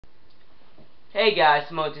Hey guys,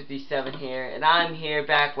 Mo57 here, and I'm here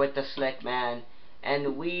back with the Slick Man,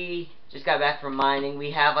 and we just got back from mining.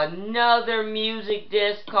 We have another music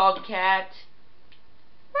disc called Cat,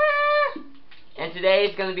 and today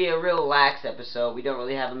is going to be a real relaxed episode. We don't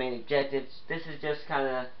really have a main objective. This is just kind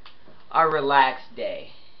of our relaxed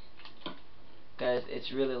day, because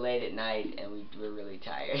it's really late at night and we're really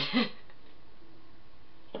tired.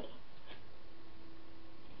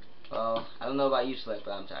 Well, I don't know about you, Slick,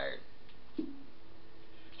 but I'm tired.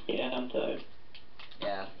 Yeah, I'm tired.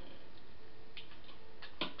 Yeah.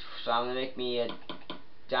 So I'm going to make me a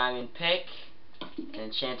diamond pick and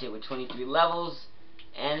enchant it with 23 levels,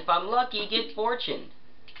 and if I'm lucky, get fortune.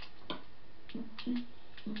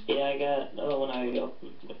 Yeah, I got, when I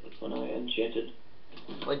enchanted,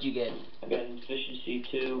 What'd you get? I got efficiency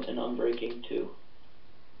 2 and unbreaking 2.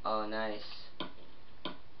 Oh, nice.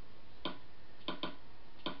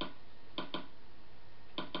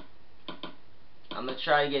 I'm gonna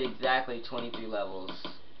try to get exactly 23 levels.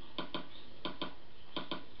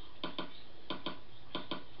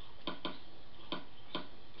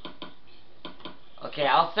 Okay,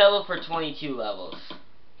 I'll settle for 22 levels.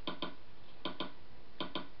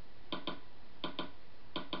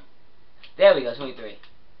 There we go, 23.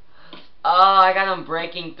 Oh, I got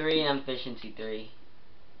Unbreaking 3 and Efficiency 3.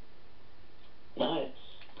 Nice.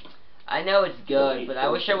 I know it's good, but I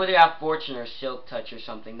wish I would have got Fortune or Silk Touch or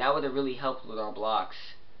something. That would have really helped with our blocks.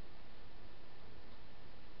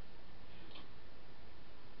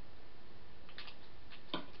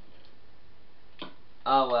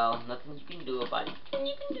 Oh well, nothing you can do about it. Nothing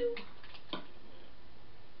you can do.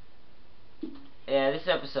 Yeah, this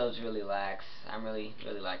episode's really lax. I'm really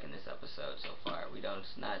liking this episode so far.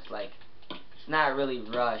 It's not really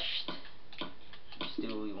rushed. Just do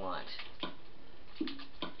what we want.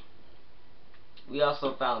 We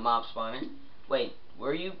also found a mob spawner. Wait,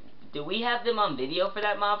 did we have them on video for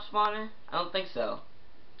that mob spawner? I don't think so.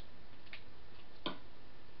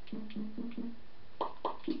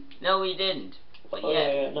 No, we didn't. But Oh,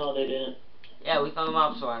 yeah. yeah, no, they didn't. Yeah, we found a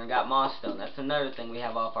mob spawner and got moss stone. That's another thing we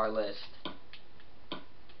have off our list.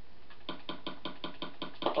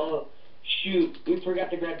 Oh, shoot, we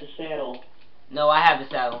forgot to grab the saddle. No, I have the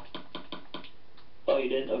saddle. Oh, you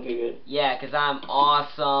did? Okay, good. Yeah, 'cause I'm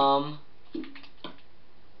awesome.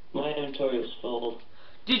 My inventory was full.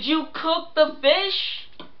 Did you cook the fish?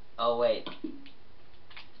 Oh, wait.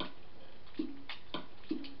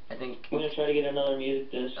 I think... I'm gonna try to get another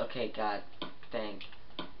music disc. Okay, God. Thank.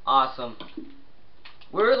 Awesome.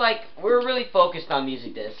 We're really focused on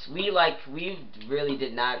music discs. We really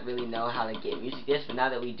did not really know how to get music discs, but now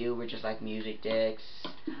that we do, we're just like music discs.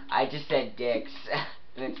 I just said dicks. I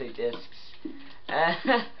didn't say discs.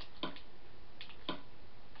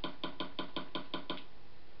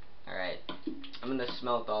 Alright. I'm gonna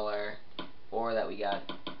smelt all our ore that we got.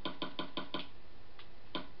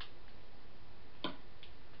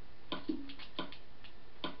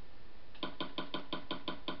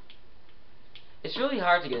 It's really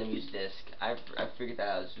hard to get a music disc. I figured that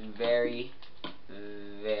out. It's very,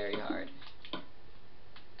 very hard.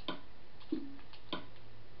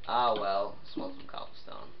 Ah well, smelt some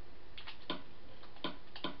cobblestone.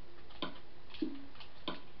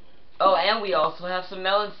 Oh, and we also have some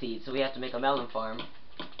melon seeds, so we have to make a melon farm.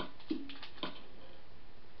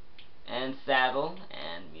 And saddle,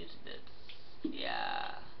 and music discs.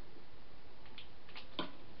 Yeah.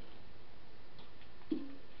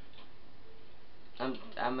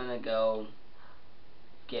 I'm gonna go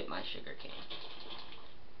get my sugar cane.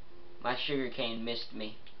 My sugar cane missed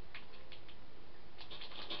me.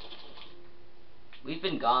 We've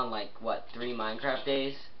been gone like, what, 3 Minecraft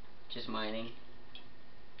days? Just mining.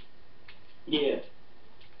 Yeah.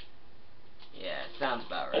 Yeah, sounds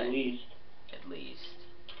about right. At least. At least.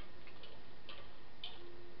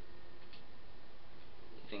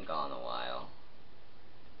 We've been gone a while.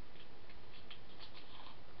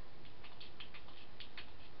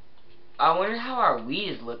 I wonder how our wheat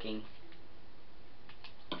is looking.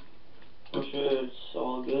 I'm sure it's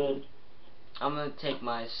all good. I'm gonna take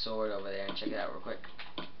my sword over there and check it out real quick.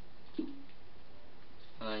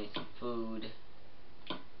 I need some food.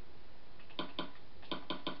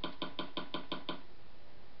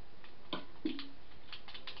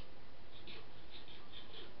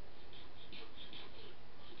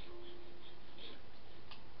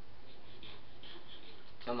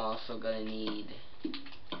 I'm also gonna need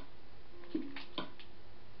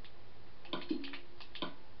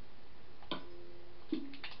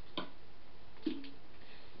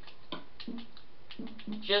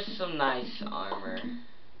just some nice armor.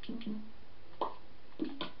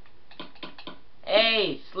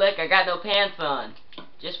 Hey, Slick, I got no pants on.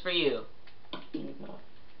 Just for you.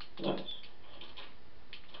 Nice.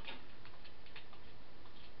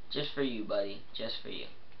 Just for you, buddy. Just for you.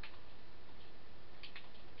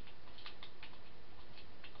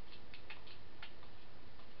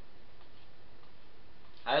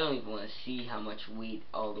 I don't even want to see how much wheat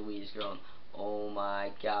all the wheat is grown. Oh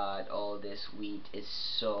my god, all this wheat is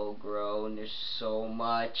so grown. There's so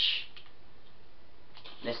much.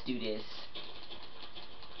 Let's do this.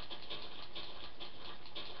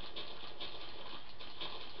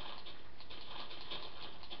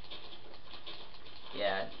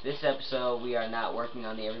 Yeah, this episode we are not working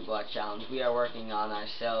on the EveryBlock challenge. We are working on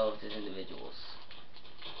ourselves as individuals.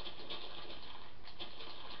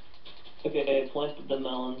 Okay, I planted the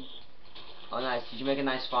melons. Oh nice. Did you make a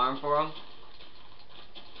nice farm for them?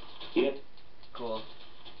 Yep. Cool.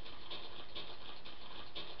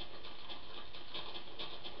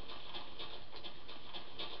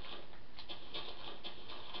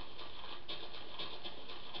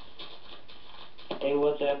 Hey,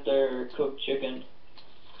 what's after cooked chicken?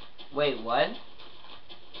 Wait, what?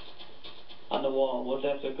 On the wall, what's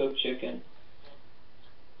after cooked chicken?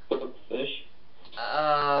 Cooked fish?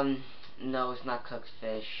 No, it's not cooked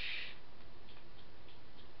fish.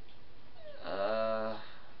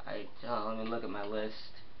 Let me look at my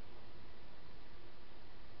list.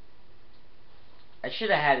 I should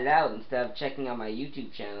have had it out instead of checking on my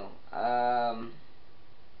YouTube channel.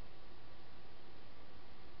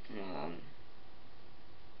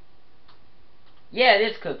 Yeah, it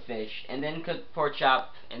is cooked fish, and then cooked pork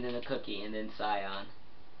chop, and then a cookie, and then Scion.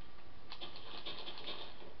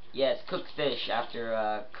 Yeah, it's cooked fish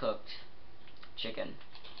after cooked chicken.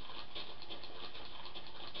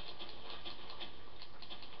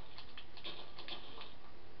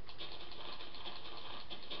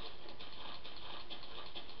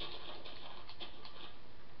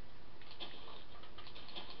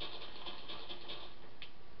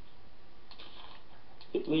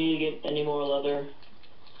 Do we need to get any more leather?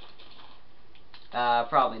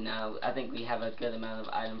 Probably not. I think we have a good amount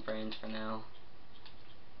of item frames for now.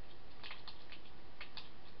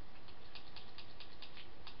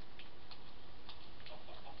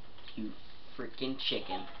 You freaking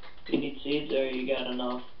chicken. Do you need seeds or you got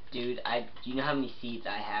enough? Dude, do you know how many seeds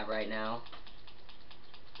I have right now?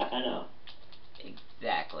 I know.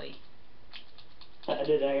 Exactly. I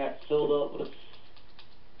got filled up with...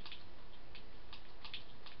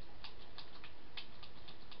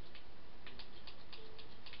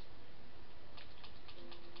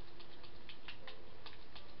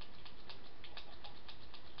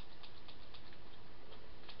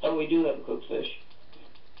 Oh, we do have a cooked fish.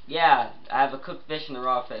 Yeah, I have a cooked fish and a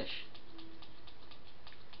raw fish.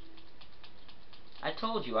 I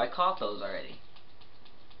told you, I caught those already.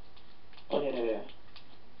 Oh, yeah.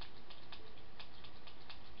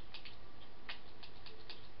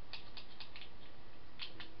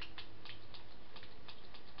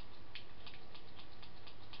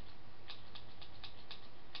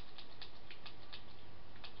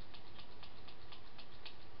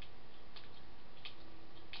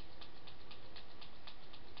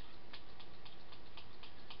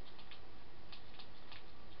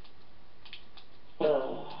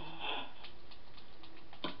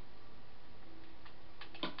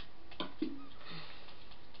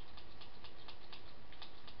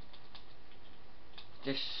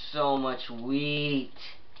 There's so much wheat.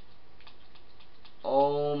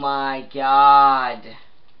 Oh my god.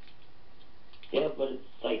 Yeah, but it's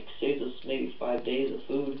like saves us maybe 5 days of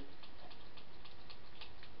food.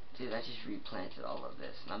 Dude, I just replanted all of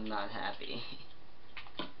this and I'm not happy.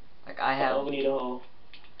 Like I Oh, have... we need a hoe.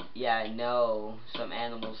 Yeah, I know. Some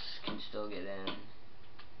animals can still get in.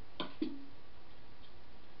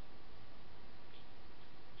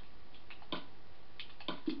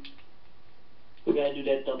 We gotta do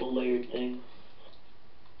that double layered thing.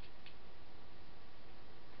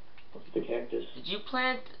 What's the cactus? Did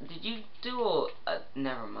you do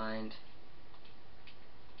never mind.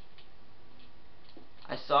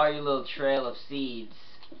 I saw your little trail of seeds.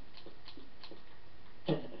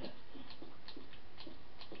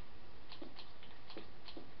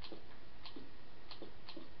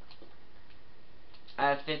 I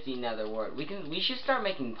have 50 nether wart. We should start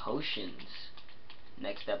making potions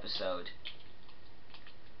next episode.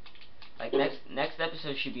 Like next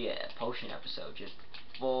episode should be a potion episode, just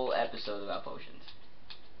full episode about potions.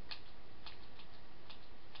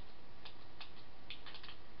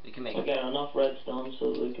 We can make I got enough redstone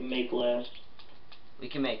so we can make glass. We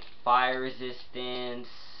can make fire resistance.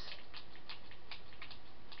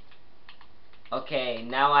 Okay,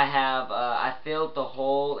 now I have I filled the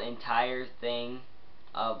whole entire thing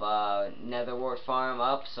of nether wart farm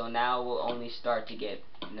up, so now we'll only start to get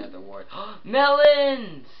nether wart.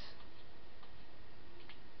 Melons!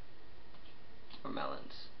 Or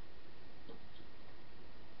melons.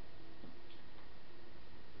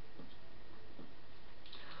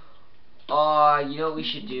 Oh, you know what we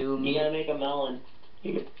should do? You gotta make a melon.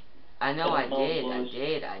 I know I did. Oh, you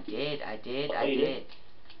did.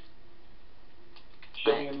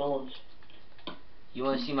 Show me your melons. You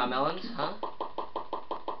want to see my melons, huh?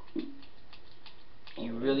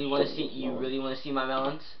 You really want to see? You really want to see my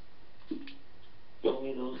melons? Show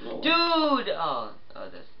me those melons. Dude! Oh,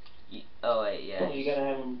 that's. Oh wait, yeah. Oh, you gotta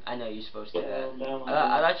have them. I know you're supposed to do that. Down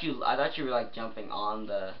I thought you were like jumping on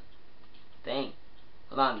the thing.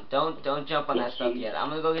 Hold on, don't jump on that stuff yet. I'm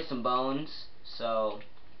gonna go get some bones so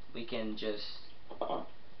we can just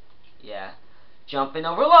yeah, jumping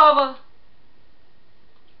over lava.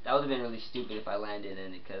 That would have been really stupid if I landed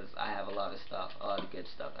in it because I have a lot of stuff, a lot of good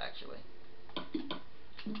stuff actually.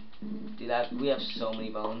 Dude, we have so many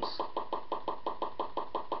bones.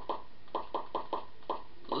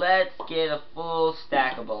 Let's get a full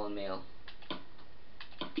stack of bone meal.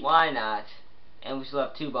 Why not? And we still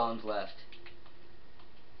have 2 bones left.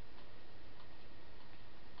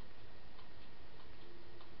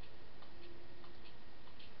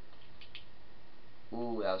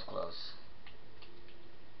 Ooh, that was close.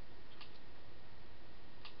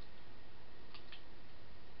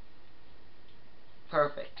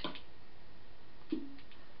 Perfect.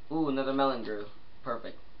 Ooh, another melon grew.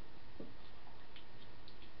 Perfect.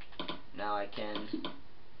 Now I can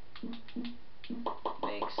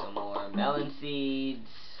make some more melon seeds.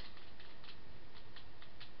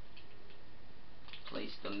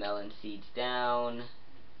 Place the melon seeds down.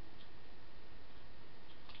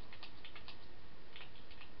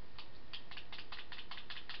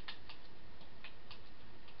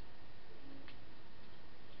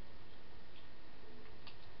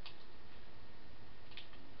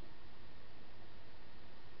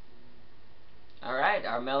 Alright,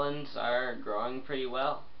 our melons are growing pretty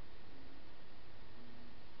well.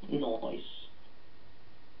 Nice.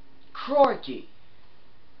 Crikey!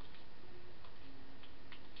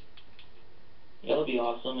 That would be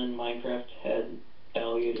awesome in Minecraft had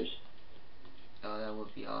alligators. Oh, that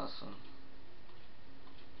would be awesome.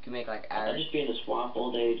 You can make like I'd just be in the swamp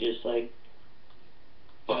all day, just like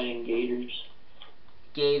fighting gators.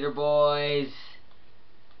 Gator boys.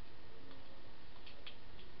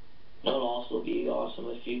 That would also be awesome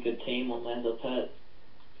if you could tame them as a pet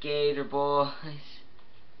Gator boys.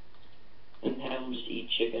 and have them just eat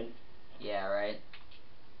chicken. Yeah, right.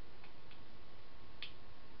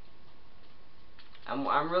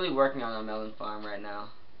 I'm really working on a melon farm right now.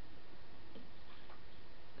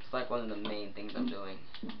 It's like one of the main things I'm doing.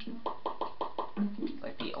 It's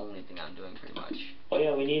like the only thing I'm doing pretty much. Oh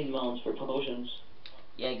yeah, we need melons for potions.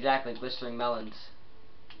 Yeah, exactly. Blistering melons.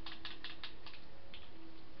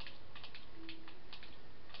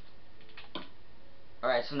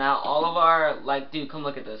 Alright, so now all of our, like, dude, come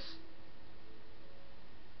look at this.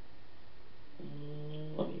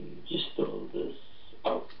 Let me just throw this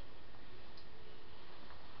out.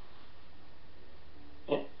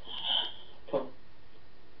 Yeah. Come.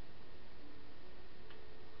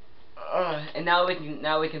 And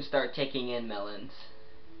now we can start taking in melons.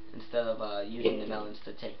 Instead of using the melons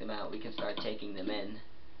to take them out, we can start taking them in.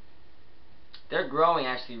 They're growing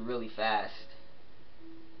actually really fast.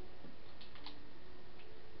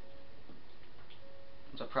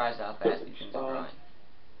 I'm surprised how fast these things are growing.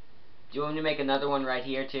 Do you want me to make another one right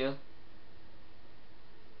here too?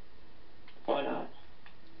 Why not?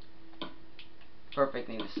 Perfect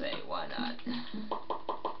thing to say, why not?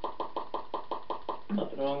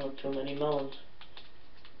 Nothing wrong with too many melons.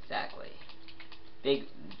 Exactly. Big,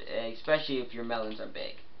 especially if your melons are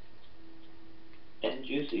big. And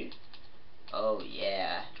juicy. Oh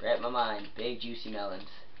yeah, read my mind. Big juicy melons.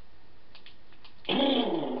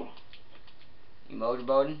 You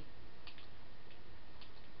motorboating?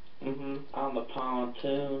 On the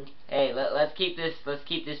pontoon. Hey, let's keep this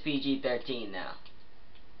PG-13 now.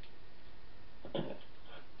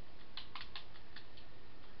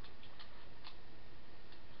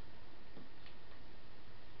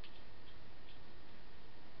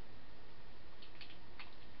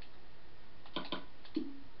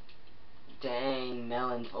 Dang,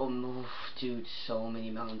 melons. Oh, dude, so many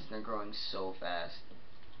melons and they're growing so fast.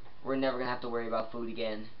 We're never gonna have to worry about food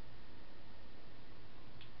again.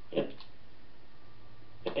 Yep.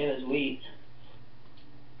 Same as wheat.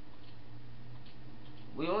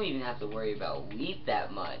 We don't even have to worry about wheat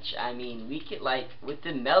that much. I mean, we could, like, with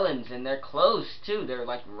the melons, and they're close, too. They're,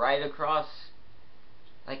 like, right across.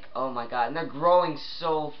 Like, oh my god, and they're growing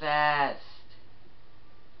so fast.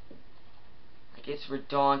 Like, it's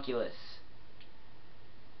redonkulous.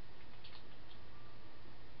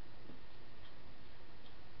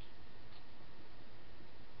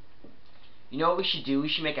 You know what we should do? We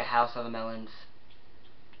should make a house out of melons.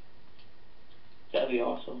 That'd be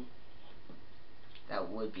awesome. That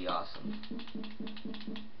would be awesome.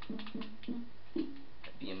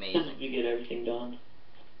 That'd be amazing. If we get everything done.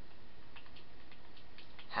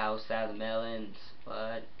 House out of melons.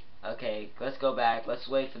 What? Okay, let's go back. Let's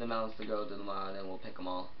wait for the melons to grow to tomorrow, and then we'll pick them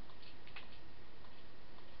all.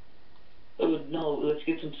 Oh no, let's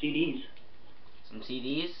get some CDs. Some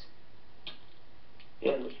CDs?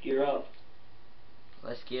 Yeah, let's gear up.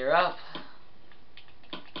 Let's gear up.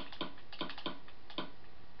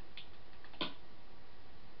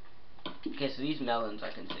 Okay, so these melons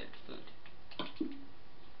are considered food.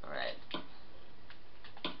 Alright.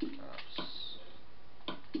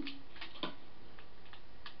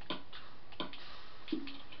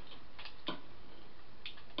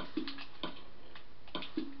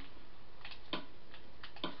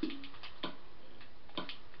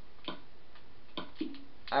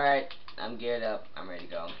 Alright, I'm geared up. I'm ready to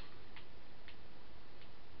go.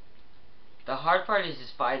 The hard part is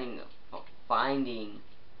just finding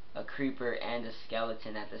a creeper and a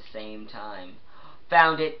skeleton at the same time.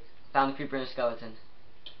 Found it! Found a creeper and a skeleton.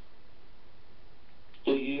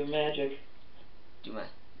 Do your magic. Do my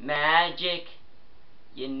magic,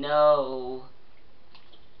 you know.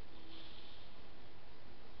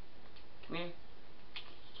 Come here.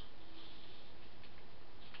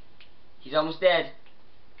 He's almost dead.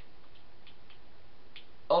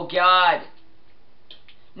 Oh God!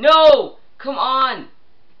 No! Come on!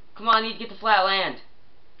 Come on, I need to get the flat land.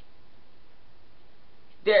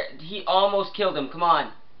 There, he almost killed him. Come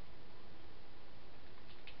on.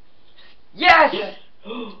 Yes! Yes!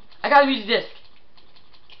 I got a music disc.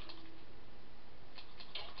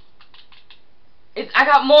 I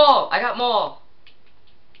got Maul. I got Maul.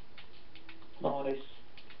 Nice.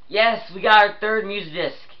 Yes, we got our third music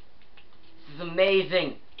disc. This is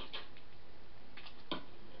amazing.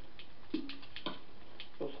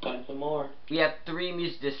 Let's find some more. We have 3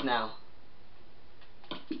 music discs now.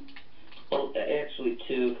 Well, actually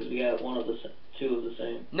 2, because we got two of the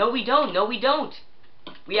same. No, we don't. No, we don't.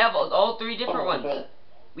 We have all 3 different ones. Okay.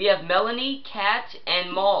 We have Melanie, Cat,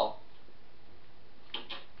 and Maul.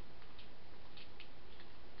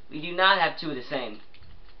 We do not have 2 of the same.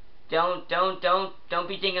 Don't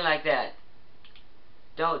be thinking like that.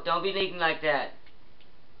 Don't be thinking like that.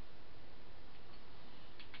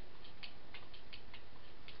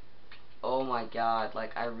 Oh my God,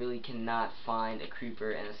 like I really cannot find a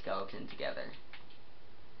creeper and a skeleton together.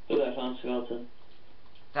 Look, I found a skeleton.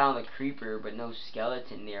 Found a creeper, but no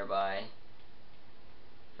skeleton nearby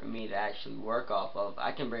for me to actually work off of.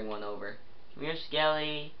 I can bring one over. Come here,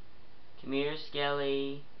 Skelly. Come here,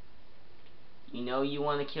 Skelly. You know you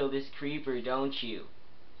want to kill this creeper, don't you?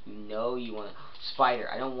 You know you want to... Spider,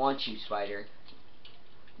 I don't want you, Spider.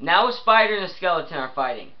 Now a spider and a skeleton are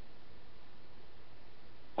fighting.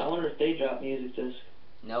 I wonder if they drop music disc.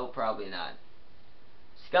 No, probably not.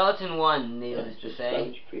 Skeleton won, needless to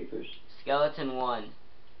say. Creepers. Skeleton won.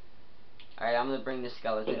 Alright, I'm gonna bring the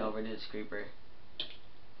skeleton over to this creeper.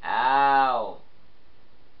 Ow!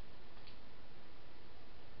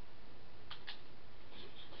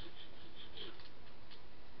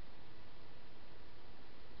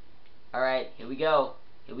 Alright, here we go.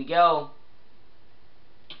 Here we go.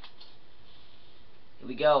 Here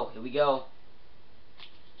we go. Here we go.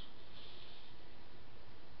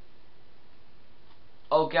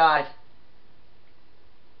 Oh God.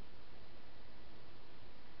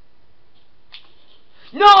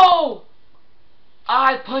 No!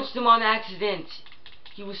 I punched him on accident.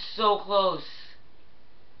 He was so close.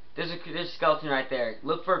 There's a skeleton right there.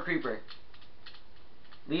 Look for a creeper.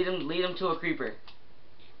 Lead him to a creeper.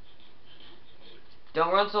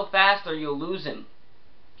 Don't run so fast or you'll lose him.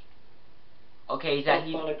 Okay, he's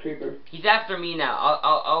after me now.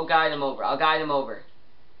 I'll guide him over. I'll guide him over.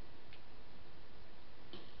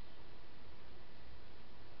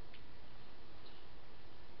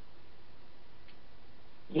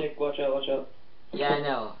 Nick, watch out, watch out. Yeah, I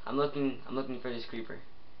know. I'm looking for this creeper.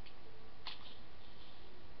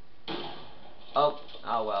 Oh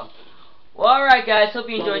well. Well, alright guys, hope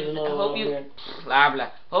you enjoyed this.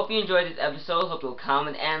 Hope you enjoyed this episode. Hope you'll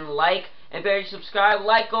comment and like and better subscribe.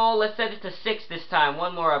 Like goal. Let's set it to 6 this time.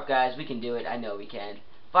 One more up, guys. We can do it. I know we can.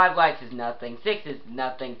 5 likes is nothing. 6 is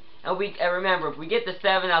nothing. And remember, if we get to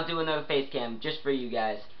 7, I'll do another face cam just for you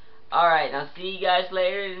guys. Alright, I'll see you guys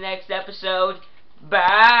later in the next episode.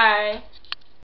 Bye.